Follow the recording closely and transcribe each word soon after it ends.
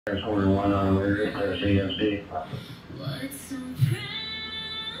Quarter one on Lyric CMC. What's so proudly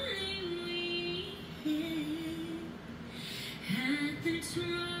we had the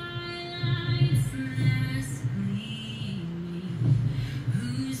twilight's last gleaming,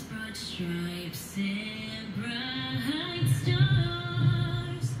 whose broad stripes and bright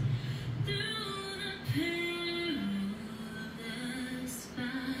stars through the perilous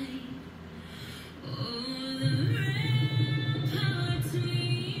fight. Oh, the ramparts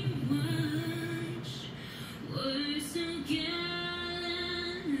we watched were so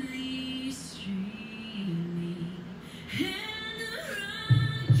gallantly streaming, and the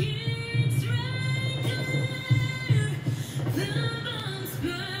rockets right there, the bombs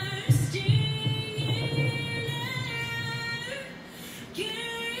bursting in air,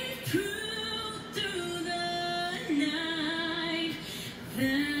 gave proof through the night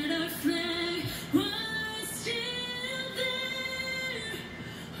that our flag was still there.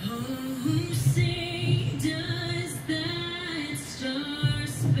 Oh, say does that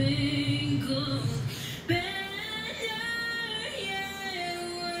star-spangled banner yet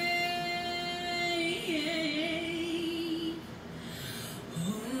wave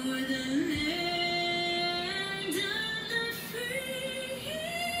o'er the land of the free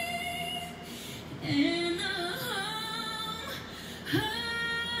and the home of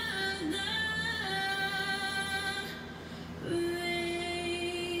the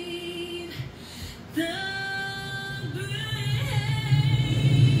brave, the brave.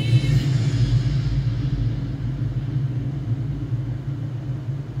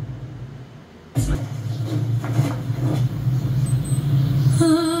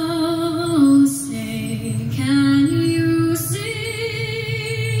 Oh, say, can you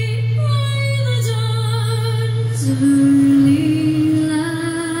see by the dawn's early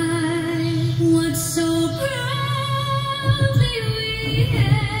light what so proudly we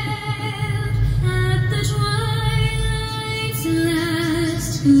hailed at the twilight's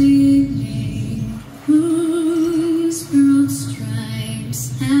last gleaming, whose broad stripes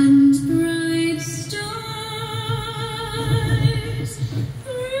and bright stars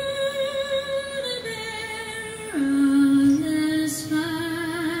through the perilous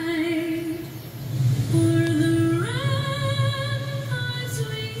fight, o'er the ramparts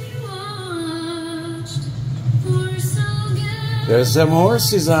we watched were so There's some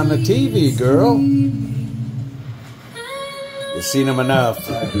horses on the TV, girl. You've seen them enough.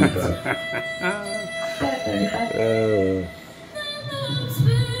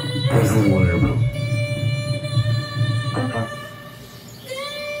 Where's the water room?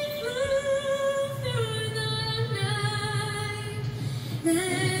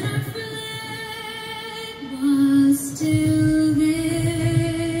 that our flag was still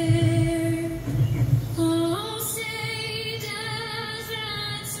there. Oh, say does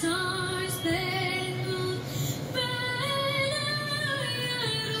that star-spangled banner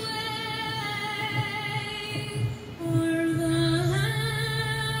yet wave o'er the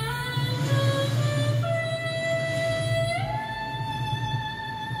land of the brave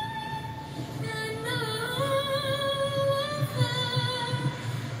and the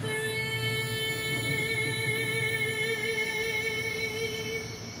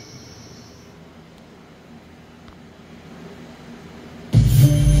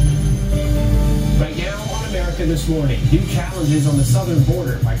Right now on America This Morning, new challenges on the southern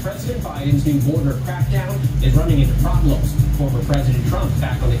border by President Biden's new border crackdown is running into problems. Former President Trump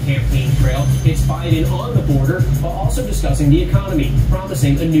back on the campaign trail hits Biden on the border while also discussing the economy,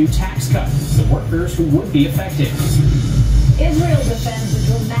 promising a new tax cut to workers who would be affected. Israel defends a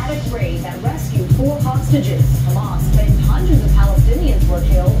dramatic raid that rescued 4 hostages. Hamas claimed hundreds of Palestinians were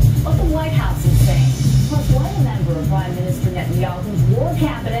killed, but the White House is saying. Plus, one member of Prime Minister Netanyahu's war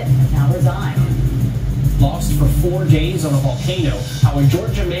cabinet has now resigned. Lost for 4 days on a volcano, how a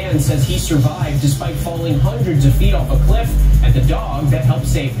Georgia man says he survived despite falling hundreds of feet off a cliff, and the dog that helped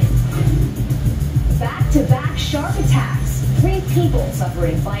save him. Back-to-back shark attacks. 3 people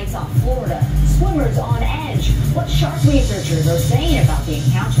suffering bites off Florida. Swimmers on edge. What shark researchers are saying about the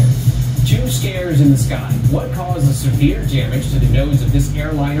encounter. 2 scares in the sky. What caused the severe damage to the nose of this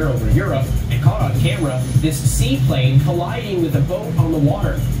airliner over Europe, and caught on camera this seaplane colliding with a boat on the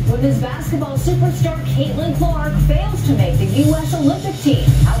water. Women's basketball superstar Caitlin Clark fails to make the U.S. Olympic team.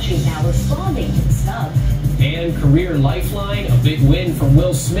 How she's now responding to the snub. And career lifeline, a big win for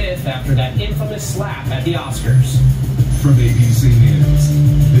Will Smith after that infamous slap at the Oscars. From ABC News,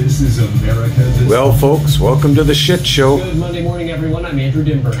 this is America This Well, folks, welcome to the shit show. Good Monday morning, everyone. I'm Andrew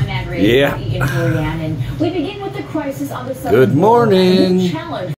Dimber. I'm Andrea. Yeah. And we begin with the crisis on the southern Good morning. challenge.